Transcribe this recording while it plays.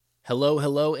Hello,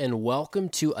 hello, and welcome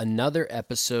to another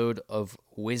episode of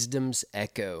Wisdom's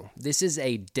Echo. This is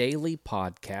a daily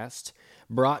podcast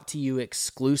brought to you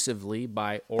exclusively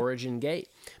by Origin Gate.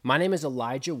 My name is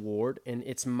Elijah Ward, and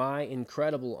it's my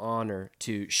incredible honor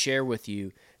to share with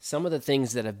you some of the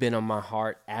things that have been on my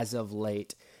heart as of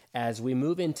late as we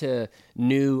move into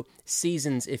new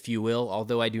seasons, if you will,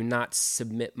 although I do not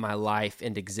submit my life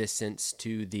and existence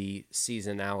to the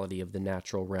seasonality of the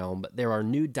natural realm, but there are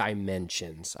new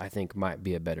dimensions, I think might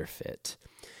be a better fit,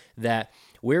 that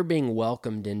we're being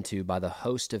welcomed into by the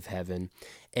host of heaven.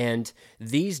 And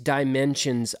these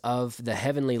dimensions of the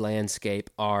heavenly landscape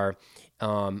are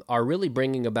really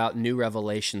bringing about new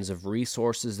revelations of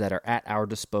resources that are at our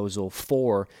disposal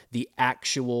for the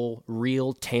actual,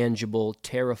 real, tangible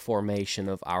terraformation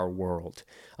of our world.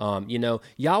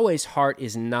 Yahweh's heart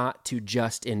is not to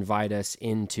just invite us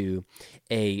into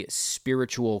a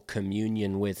spiritual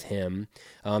communion with Him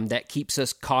that keeps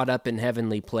us caught up in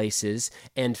heavenly places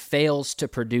and fails to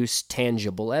produce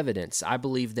tangible evidence. I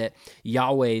believe that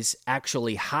Yahweh's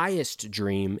actually highest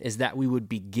dream is that we would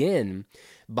begin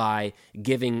by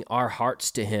giving our hearts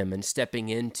to Him and stepping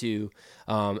into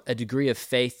a degree of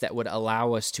faith that would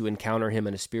allow us to encounter Him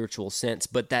in a spiritual sense,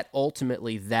 but that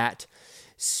ultimately that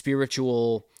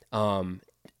spiritual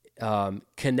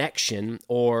connection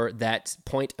or that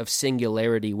point of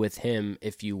singularity with Him,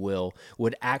 if you will,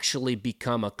 would actually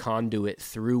become a conduit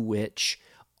through which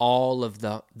all of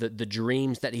the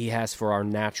dreams that He has for our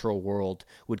natural world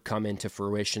would come into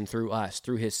fruition through us,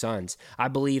 through His sons. I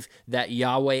believe that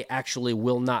Yahweh actually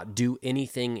will not do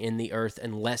anything in the earth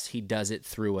unless He does it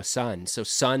through a son. So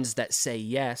sons that say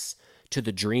yes to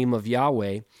the dream of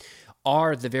Yahweh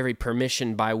are the very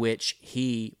permission by which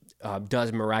He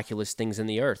does miraculous things in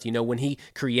the earth. You know, when He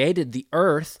created the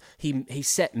earth, He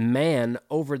set man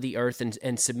over the earth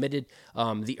and submitted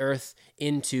the earth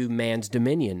into man's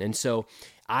dominion. And so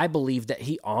I believe that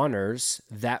He honors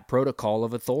that protocol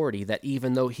of authority, that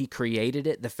even though He created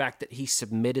it, the fact that He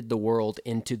submitted the world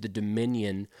into the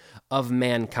dominion of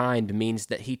mankind means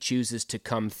that He chooses to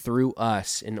come through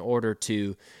us in order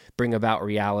to bring about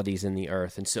realities in the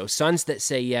earth. And so sons that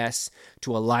say yes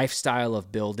to a lifestyle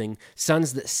of building,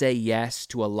 sons that say yes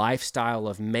to a lifestyle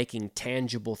of making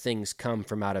tangible things come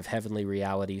from out of heavenly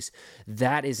realities,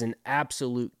 that is an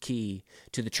absolute key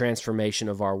to the transformation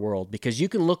of our world. Because you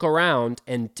can look around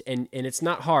and it's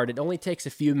not hard. It only takes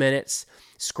a few minutes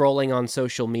scrolling on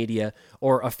social media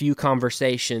or a few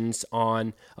conversations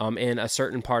on in a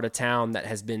certain part of town that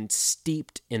has been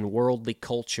steeped in worldly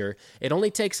culture. It only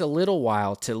takes a little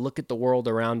while to look at the world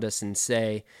around us and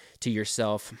say to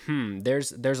yourself,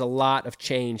 there's a lot of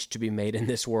change to be made in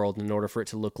this world in order for it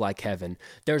to look like heaven.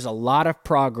 There's a lot of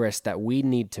progress that we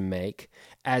need to make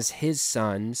as His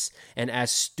sons and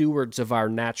as stewards of our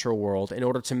natural world in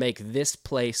order to make this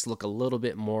place look a little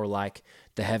bit more like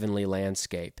the heavenly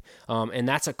landscape. And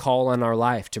that's a call on our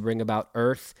life to bring about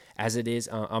earth as it is,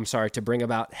 to bring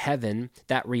about heaven,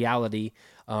 that reality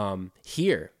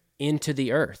here into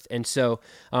the earth. And so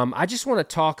I just want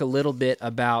to talk a little bit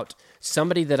about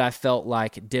somebody that I felt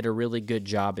like did a really good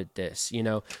job at this. You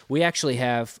know, we actually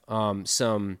have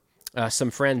some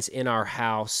friends in our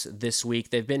house this week.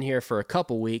 They've been here for a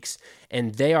couple weeks,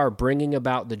 and they are bringing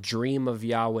about the dream of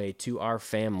Yahweh to our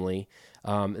family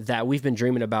that we've been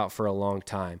dreaming about for a long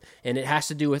time. And it has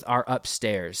to do with our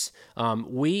upstairs. When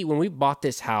we bought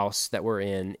this house that we're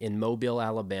in Mobile,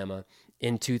 Alabama,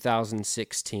 in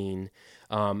 2016,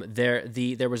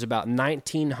 there was about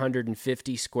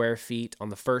 1,950 square feet on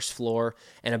the first floor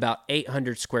and about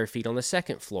 800 square feet on the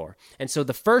second floor. And so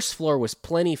the first floor was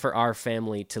plenty for our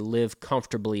family to live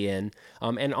comfortably in,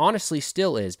 and honestly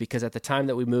still is, because at the time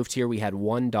that we moved here, we had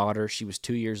one daughter. She was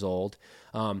 2 years old.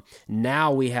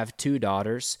 Now we have two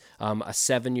daughters, a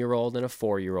 7-year-old and a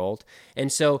 4-year-old.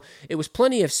 And so it was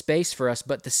plenty of space for us,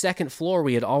 but the second floor,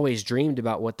 we had always dreamed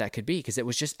about what that could be because it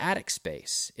was just attic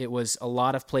space. It was a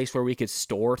lot of place where we could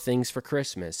store things for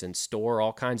Christmas and store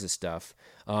all kinds of stuff,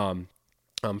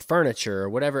 furniture or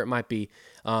whatever it might be.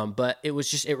 But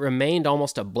it remained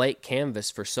almost a blank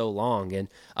canvas for so long. And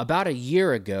about a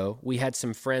year ago, we had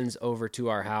some friends over to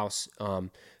our house,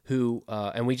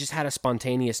 and we just had a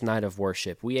spontaneous night of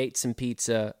worship. We ate some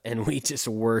pizza and we just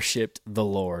worshiped the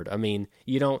Lord. I mean,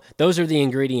 those are the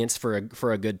ingredients for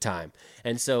a good time.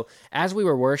 And so as we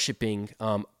were worshiping,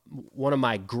 one of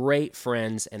my great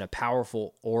friends and a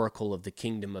powerful oracle of the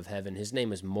kingdom of heaven, his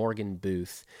name is Morgan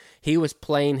Booth. He was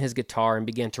playing his guitar and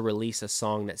began to release a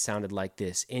song that sounded like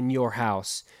this: "In your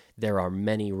house, there are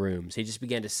many rooms." He just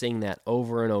began to sing that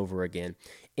over and over again.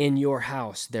 In your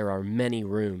house there are many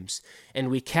rooms. And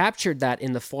we captured that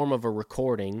in the form of a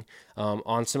recording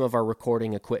on some of our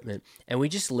recording equipment, and we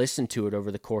just listened to it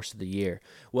over the course of the year.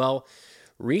 Well,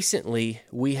 recently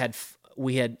we had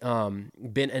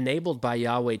been enabled by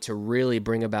Yahweh to really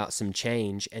bring about some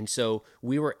change, and so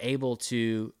we were able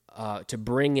to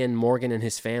bring in Morgan and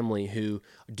his family, who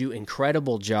do an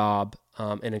incredible job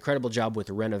with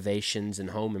renovations and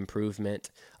home improvement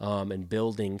and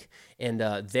building. And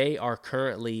they are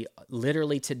currently,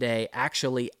 literally today,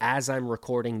 actually, as I'm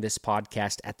recording this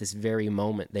podcast at this very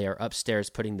moment, they are upstairs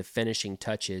putting the finishing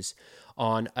touches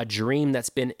on a dream that's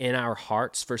been in our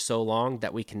hearts for so long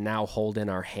that we can now hold in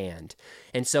our hand.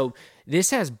 And so this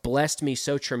has blessed me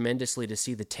so tremendously to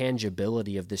see the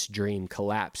tangibility of this dream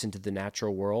collapse into the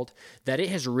natural world, that it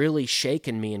has really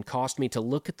shaken me and caused me to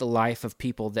look at the life of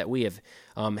people that we have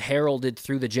heralded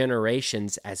through the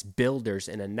generations as builders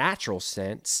in a natural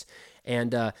sense,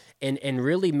 and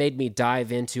really made me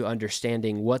dive into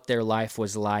understanding what their life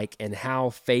was like and how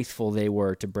faithful they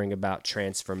were to bring about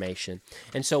transformation.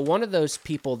 And so one of those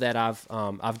people that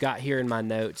I've got here in my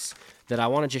notes that I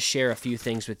want to just share a few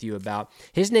things with you about,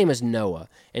 his name is Noah.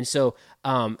 And so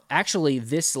actually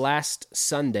this last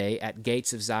Sunday at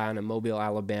Gates of Zion in Mobile,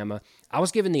 Alabama, I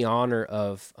was given the honor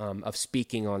of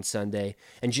speaking on Sunday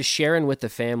and just sharing with the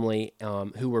family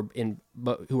who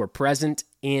were present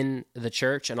in the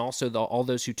church, and also all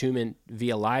those who tune in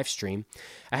via live stream.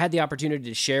 I had the opportunity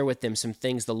to share with them some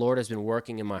things the Lord has been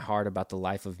working in my heart about the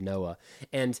life of Noah.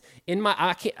 And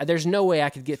there's no way I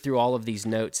could get through all of these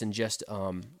notes in just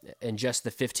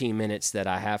the 15 minutes that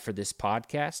I have for this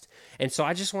podcast. And so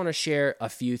I just want to share a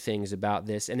few things about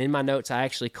this. And in my notes, I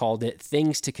actually called it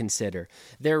Things to Consider.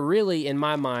 There really, in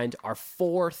my mind, are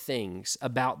 4 things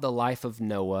about the life of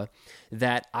Noah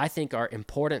that I think are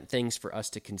important things for us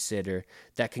to consider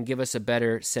that can give us a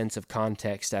better sense of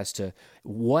context as to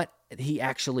what he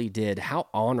actually did, how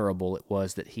honorable it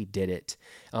was that he did it,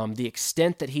 the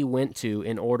extent that he went to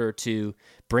in order to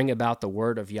bring about the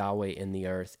word of Yahweh in the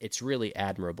earth. It's really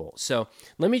admirable. So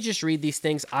let me just read these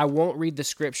things. I won't read the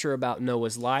scripture about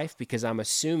Noah's life because I'm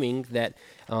assuming that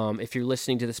if you're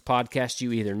listening to this podcast,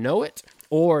 you either know it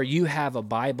or you have a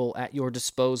Bible at your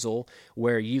disposal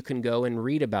where you can go and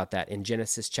read about that in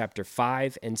Genesis chapter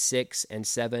 5 and 6 and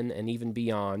 7 and even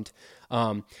beyond.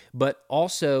 But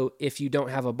also, if you don't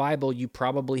have a Bible, you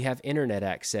probably have internet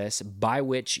access by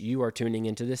which you are tuning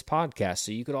into this podcast.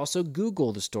 So you could also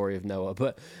Google the story of Noah.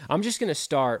 But I'm just going to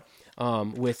start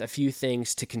with a few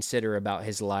things to consider about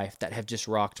his life that have just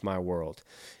rocked my world.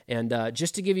 And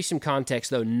just to give you some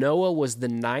context, though, Noah was the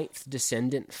 9th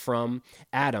descendant from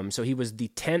Adam. So he was the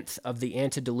 10th of the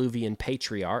antediluvian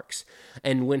patriarchs.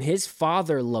 And when his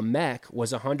father Lamech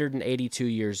was 182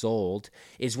 years old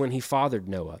is when he fathered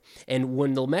Noah. And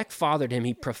when Lamech fathered him,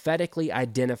 he prophetically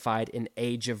identified an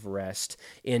age of rest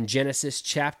in Genesis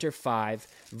chapter 5,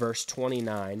 verse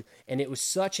 29. And it was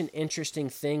such an interesting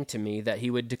thing to me that he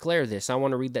would declare this. I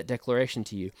want to read that declaration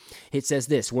to you. It says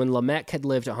this: when Lamech had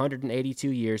lived 182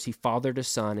 years, he fathered a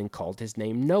son and called his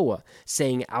name Noah,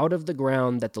 saying, out of the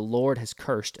ground that the Lord has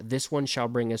cursed, this one shall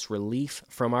bring us relief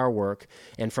from our work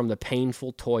and from the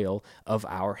painful toil of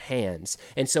our hands.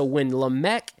 And so when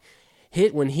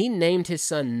when he named his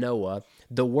son Noah,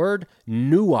 the word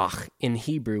Nuach in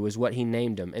Hebrew is what he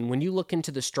named him. And when you look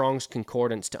into the Strong's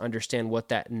Concordance to understand what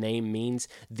that name means,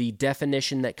 the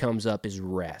definition that comes up is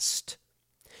rest.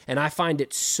 And I find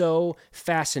it so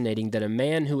fascinating that a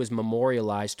man who is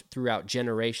memorialized throughout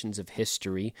generations of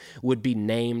history would be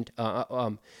named,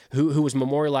 who was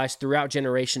memorialized throughout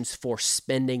generations for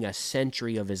spending a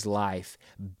century of his life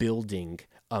building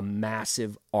a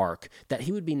massive ark, that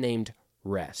he would be named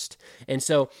rest. And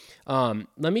so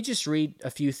let me just read a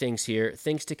few things here,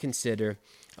 things to consider.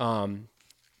 The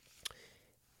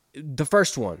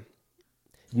first one,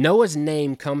 Noah's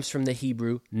name comes from the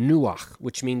Hebrew Nuach,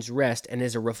 which means rest, and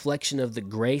is a reflection of the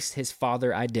grace his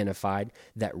father identified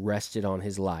that rested on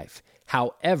his life.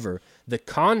 However, the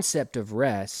concept of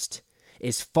rest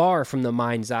is far from the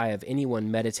mind's eye of anyone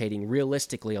meditating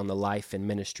realistically on the life and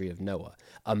ministry of Noah,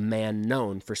 a man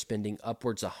known for spending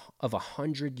upwards of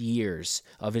 100 years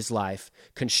of his life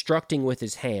constructing with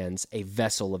his hands a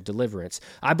vessel of deliverance.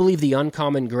 I believe the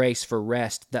uncommon grace for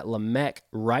rest that Lamech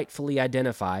rightfully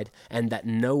identified and that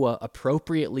Noah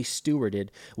appropriately stewarded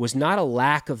was not a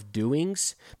lack of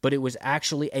doings, but it was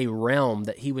actually a realm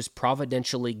that he was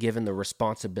providentially given the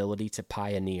responsibility to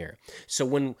pioneer. So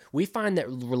when we find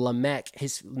that Lamech,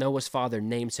 Noah's father,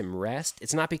 names him rest,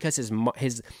 it's not because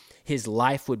his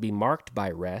life would be marked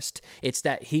by rest. It's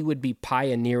that he would be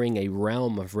pioneering a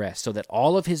realm of rest, so that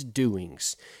all of his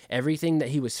doings, everything that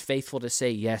he was faithful to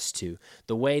say yes to,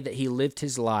 the way that he lived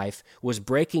his life was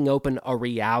breaking open a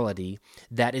reality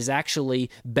that is actually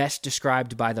best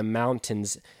described by the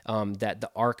mountains that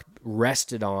the ark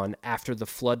rested on after the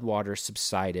floodwaters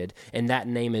subsided, and that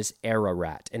name is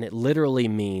Ararat, and it literally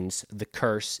means the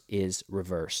curse is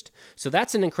reversed. So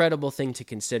that's an incredible thing to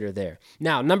consider there.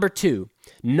 Now, number 2,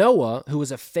 Noah, who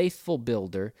was a faithful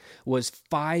builder, was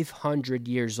 500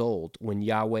 years old when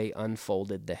Yahweh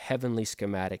unfolded the heavenly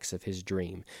schematics of his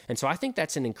dream. And so I think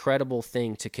that's an incredible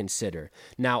thing to consider.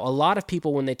 Now, a lot of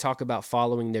people, when they talk about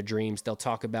following their dreams, they'll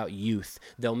talk about youth.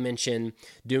 They'll mention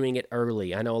doing it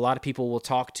early. I know a lot of people will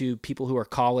talk to people who are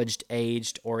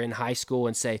college-aged or in high school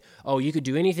and say, oh, you could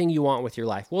do anything you want with your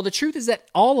life. Well, the truth is that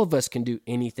all of us can do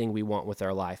anything we want with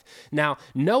our life. Now,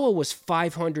 Noah was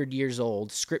 500 years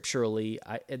old scripturally.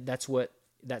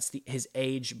 That's his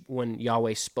age when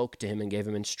Yahweh spoke to him and gave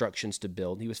him instructions to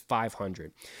build. He was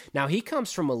 500. Now, he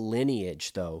comes from a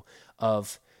lineage, though,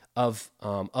 of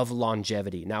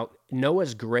longevity. Now,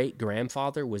 Noah's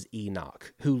great-grandfather was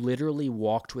Enoch, who literally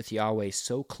walked with Yahweh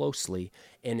so closely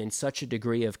and in such a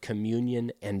degree of communion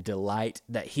and delight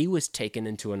that he was taken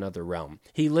into another realm.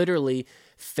 He literally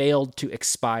failed to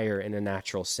expire in a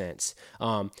natural sense,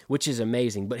 which is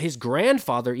amazing. But his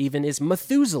grandfather even is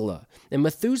Methuselah. And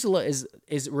Methuselah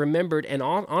is remembered and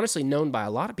honestly known by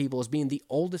a lot of people as being the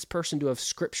oldest person to have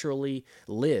scripturally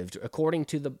lived. According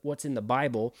to what's in the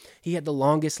Bible, he had the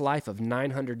longest life of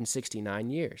 969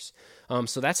 years.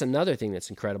 So that's another thing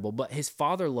that's incredible. But his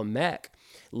father Lamech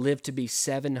lived to be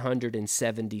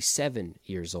 777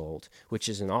 years old, which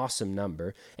is an awesome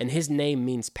number, and his name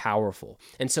means powerful.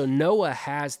 And so Noah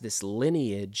has this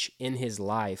lineage in his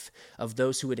life of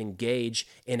those who would engage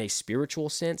in a spiritual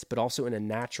sense, but also in a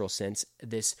natural sense,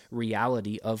 this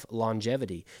reality of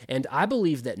longevity. And I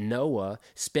believe that Noah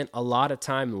spent a lot of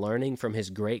time learning from his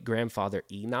great-grandfather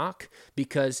Enoch,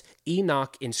 because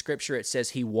Enoch in Scripture, it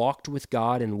says he walked with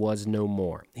God and was no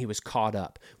more. He was caught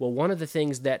up. Well, one of the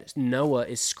things that Noah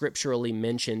is scripturally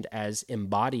mentioned as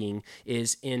embodying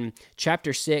is in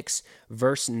chapter 6,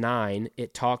 verse 9,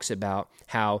 it talks about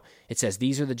how it says,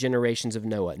 these are the generations of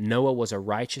Noah. Noah was a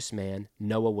righteous man.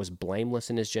 Noah was blameless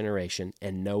in his generation,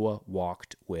 and Noah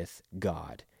walked with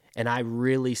God. And I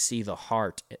really see the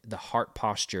heart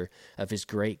posture of his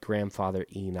great-grandfather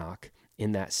Enoch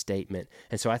in that statement.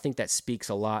 And so I think that speaks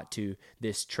a lot to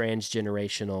this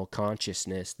transgenerational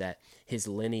consciousness that this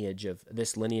lineage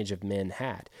of men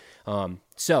had.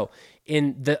 So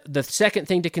in the second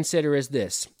thing to consider is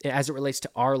this, as it relates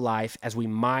to our life, as we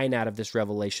mine out of this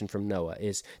revelation from Noah,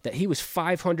 is that he was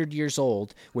 500 years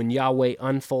old when Yahweh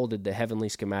unfolded the heavenly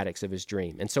schematics of his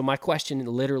dream. And so my question,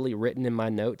 literally written in my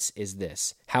notes, is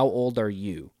this: how old are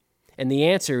you? And the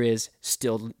answer is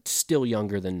still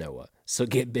younger than Noah. So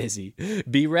get busy.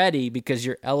 Be ready, because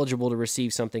you're eligible to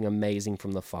receive something amazing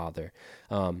from the Father.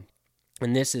 And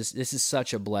this is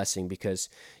such a blessing, because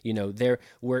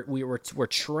we're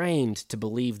trained to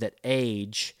believe that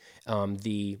age,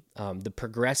 the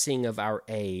progressing of our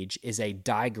age, is a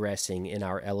digressing in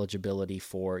our eligibility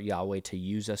for Yahweh to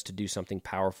use us to do something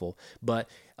powerful. But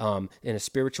in a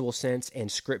spiritual sense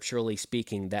and scripturally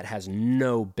speaking, that has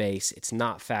no base. It's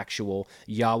not factual.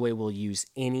 Yahweh will use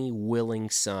any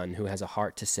willing son who has a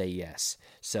heart to say yes.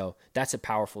 So that's a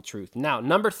powerful truth. Now,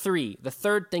 number 3, the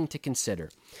third thing to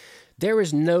consider. There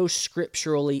is no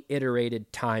scripturally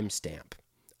iterated timestamp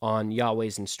on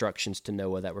Yahweh's instructions to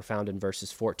Noah that were found in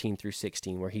verses 14 through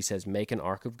 16, where he says, make an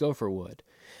ark of gopher wood,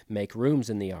 make rooms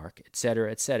in the ark, etc.,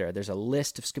 etc. There's a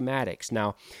list of schematics.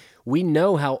 Now, we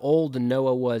know how old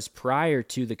Noah was prior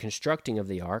to the constructing of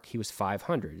the ark. He was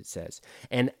 500, it says.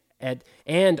 And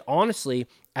honestly,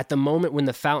 at the moment when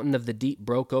the fountain of the deep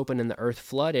broke open and the earth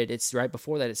flooded, it's right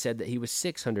before that it said that he was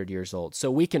 600 years old.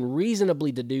 So we can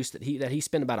reasonably deduce that he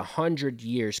spent about 100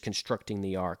 years constructing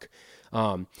the ark.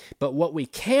 But what we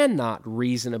cannot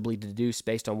reasonably deduce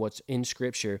based on what's in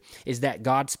Scripture is that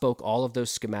God spoke all of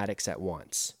those schematics at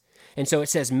once. And so it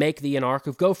says, make thee an ark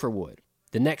of gopher wood.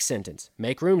 The next sentence,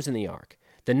 make rooms in the ark.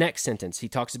 The next sentence, he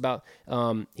talks about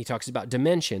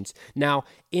dimensions. Now,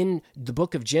 in the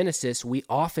book of Genesis, we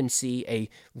often see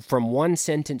from one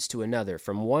sentence to another,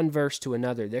 from one verse to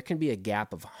another, there can be a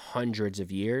gap of hundreds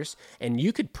of years, and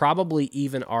you could probably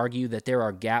even argue that there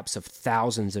are gaps of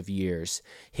thousands of years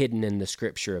hidden in the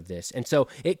scripture of this. And so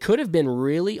it could have been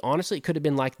honestly, it could have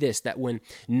been like this, that when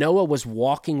Noah was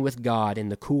walking with God in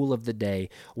the cool of the day,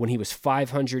 when he was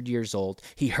 500 years old,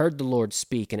 he heard the Lord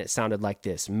speak, and it sounded like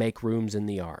this: make rooms in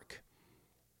the ark.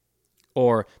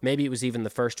 Or maybe it was even the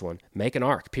first one, make an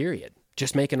ark, period.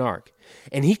 Just make an ark.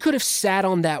 And he could have sat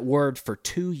on that word for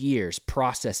 2 years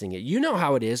processing it. You know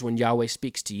how it is when Yahweh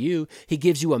speaks to you. He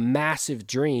gives you a massive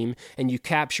dream and you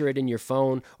capture it in your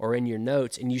phone or in your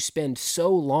notes, and you spend so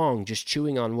long just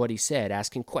chewing on what he said,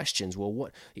 asking questions. Well,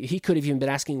 what he could have even been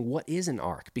asking, what is an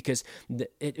ark? Because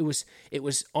it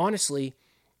was honestly,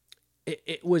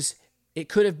 it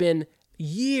could have been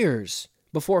years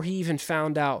before he even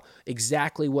found out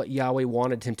exactly what Yahweh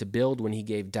wanted him to build when he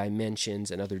gave dimensions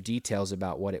and other details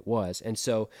about what it was. And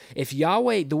so if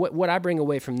Yahweh, what I bring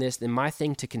away from this, then my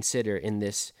thing to consider in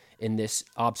this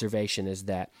observation is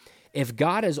that if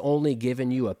God has only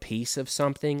given you a piece of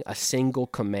something, a single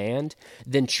command,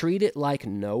 then treat it like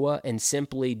Noah and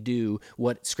simply do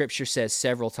what Scripture says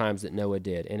several times that Noah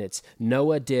did. And it's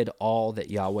Noah did all that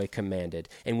Yahweh commanded.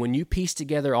 And when you piece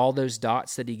together all those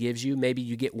dots that he gives you, maybe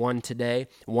you get one today,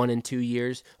 one in 2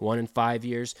 years, one in 5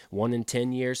 years, one in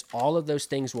 10 years, all of those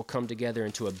things will come together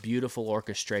into a beautiful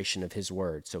orchestration of his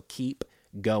word. So keep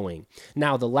going.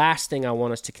 Now, the last thing I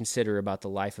want us to consider about the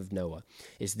life of Noah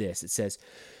is this. It says,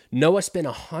 Noah spent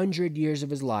 100 years of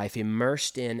his life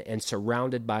immersed in and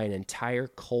surrounded by an entire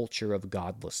culture of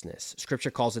godlessness.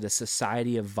 Scripture calls it a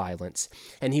society of violence,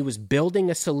 and he was building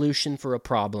a solution for a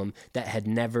problem that had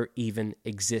never even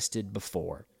existed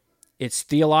before. It's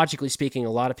theologically speaking,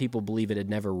 a lot of people believe it had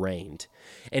never rained.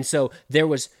 And so there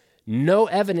was no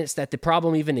evidence that the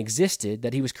problem even existed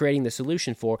that he was creating the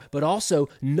solution for, but also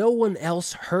no one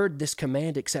else heard this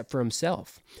command except for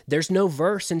himself. There's no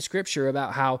verse in Scripture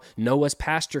about how Noah's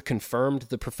pastor confirmed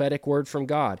the prophetic word from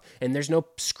God, and there's no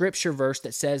Scripture verse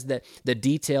that says that the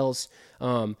details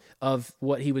of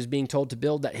what he was being told to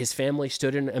build, that his family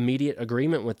stood in immediate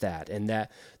agreement with that, and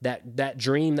that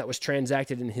dream that was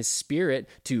transacted in his spirit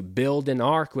to build an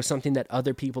ark was something that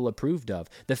other people approved of.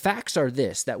 The facts are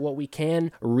this, that what we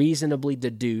can reasonably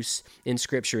deduce in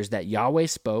Scripture is that Yahweh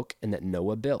spoke and that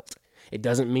Noah built. It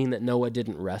doesn't mean that Noah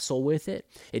didn't wrestle with it.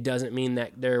 It doesn't mean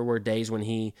that there were days when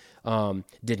he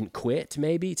didn't quit,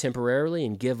 maybe temporarily,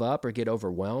 and give up or get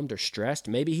overwhelmed or stressed.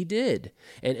 Maybe he did.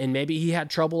 And maybe he had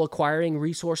trouble acquiring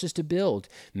resources to build.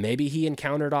 Maybe he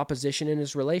encountered opposition in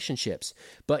his relationships.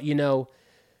 But,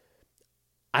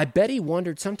 I bet he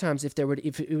wondered sometimes if it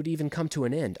would even come to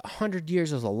an end. 100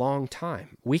 years is a long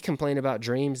time. We complain about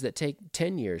dreams that take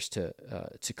 10 years to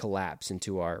collapse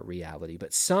into our reality.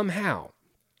 But somehow,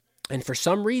 and for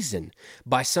some reason,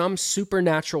 by some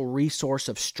supernatural resource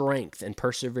of strength and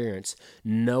perseverance,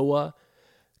 Noah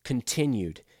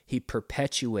continued. He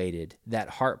perpetuated that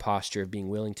heart posture of being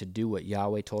willing to do what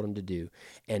Yahweh told him to do,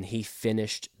 and he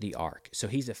finished the ark. So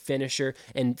he's a finisher,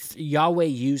 and Yahweh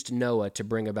used Noah to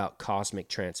bring about cosmic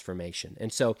transformation.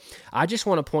 And so I just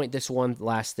want to point this one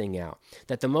last thing out,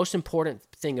 that the most important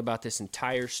thing about this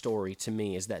entire story to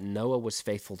me is that Noah was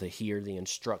faithful to hear the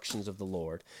instructions of the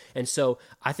Lord. And so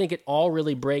I think it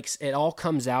all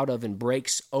comes out of and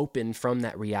breaks open from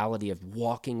that reality of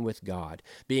walking with God,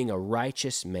 being a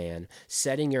righteous man,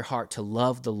 setting your heart to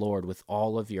love the Lord with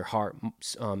all of your heart,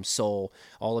 soul,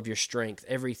 all of your strength,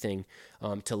 everything,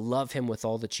 to love him with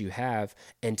all that you have,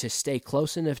 and to stay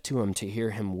close enough to him to hear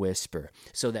him whisper,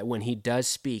 so that when he does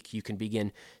speak, you can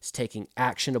begin taking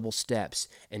actionable steps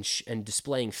and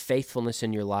displaying faithfulness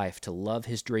in your life to love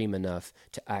his dream enough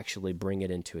to actually bring it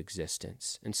into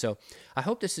existence. And so I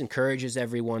hope this encourages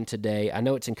everyone today. I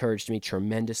know it's encouraged me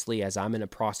tremendously as I'm in a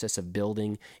process of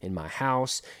building in my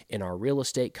house, in our real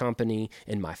estate company,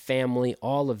 in my family,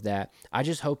 all of that. I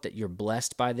just hope that you're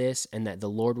blessed by this and that the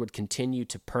Lord would continue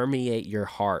to permeate your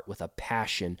heart with a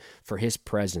passion for his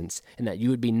presence, and that you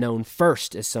would be known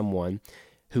first as someone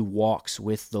who walks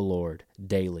with the Lord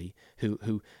daily,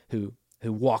 who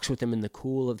walks with him in the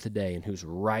cool of the day, and who's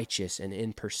righteous and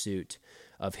in pursuit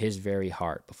of his very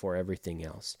heart before everything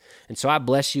else. And so I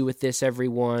bless you with this,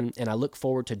 everyone, and I look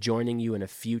forward to joining you in a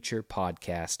future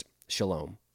podcast. Shalom.